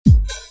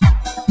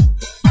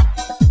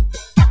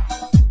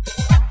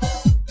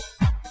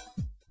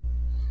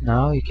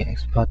Now you can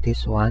export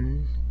this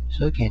one,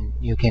 so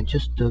you can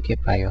just do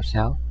it by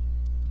yourself.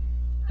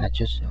 I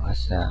just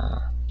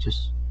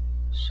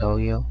show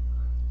you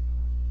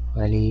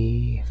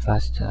very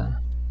faster.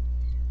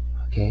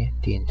 Okay,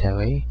 the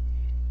interface,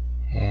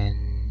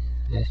 and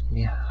let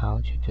me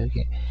how to do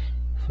it.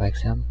 For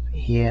example,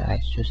 here I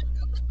just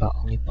export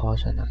only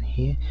portion on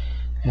here,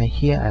 and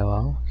here I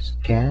will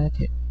scale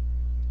the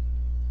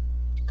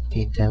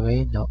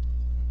interface. No,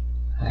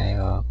 I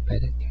will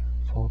better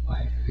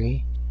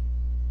 4:3.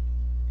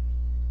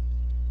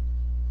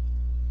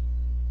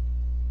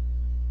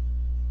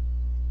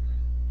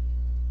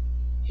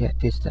 Here,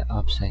 this is the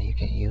option you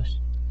can use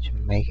to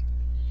make it.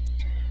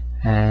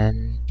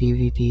 And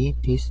DVD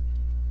this,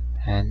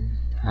 and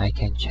I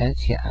can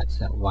change it as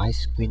a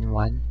widescreen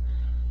one,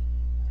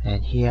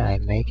 and here I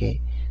make it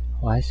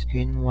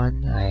widescreen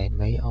one. I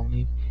may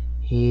only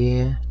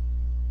here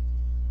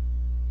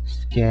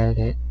scale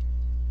it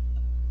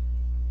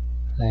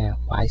like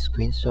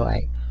widescreen, so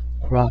I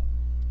crop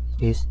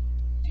this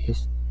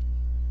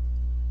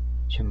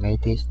to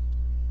make this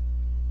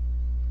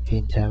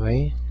the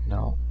interface.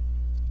 No,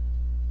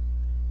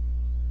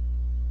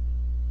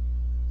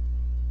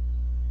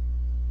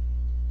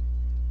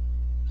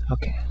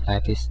 okay,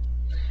 like this.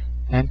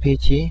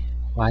 MPG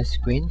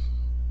widescreen,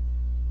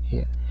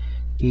 here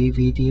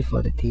DVD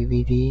for the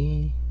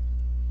DVD.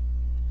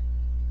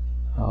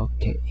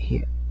 Okay,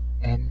 here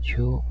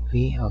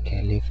M2V.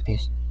 Okay, leave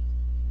this.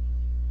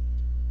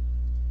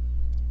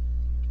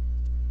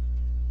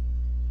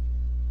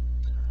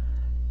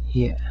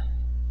 Here,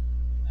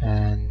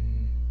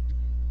 and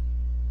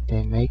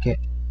they make it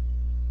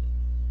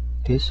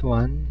this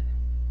one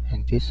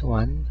and this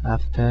one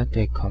after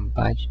they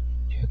combine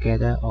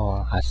together,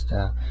 or as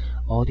the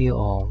audio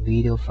or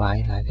video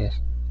file like this.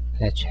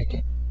 Let's check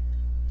it.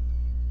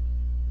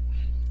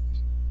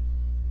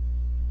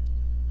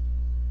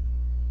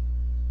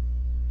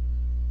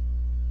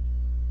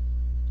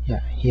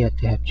 Yeah, here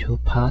they have two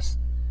parts.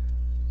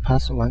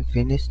 Part 1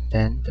 finished,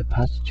 then the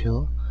part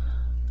 2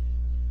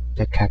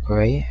 they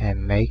calculate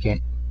and make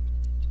it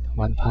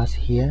one part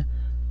here,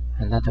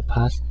 another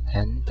part,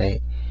 and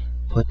they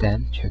put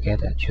them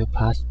together, two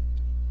parts,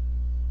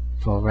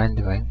 for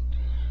rendering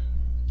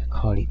the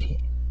quality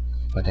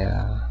for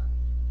the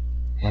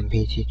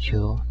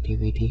MPEG2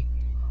 DVD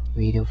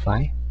video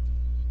file.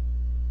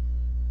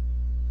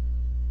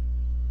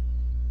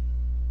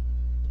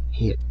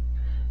 Here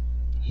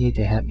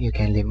they have, you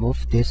can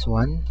remove this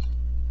one,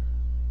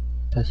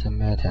 doesn't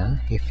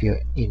matter. If you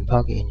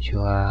import into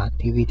a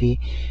DVD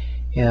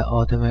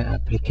Adobe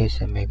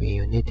application, maybe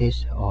you need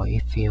this, or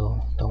if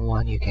you don't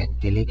want, you can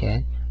delete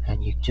it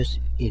and you just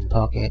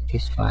import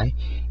this file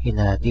in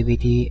a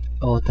DVD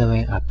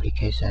ordering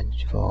application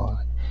for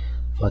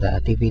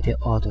the DVD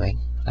ordering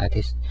like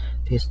this.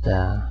 This is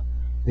the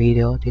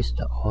video, this is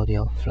the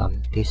audio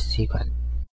from this sequence.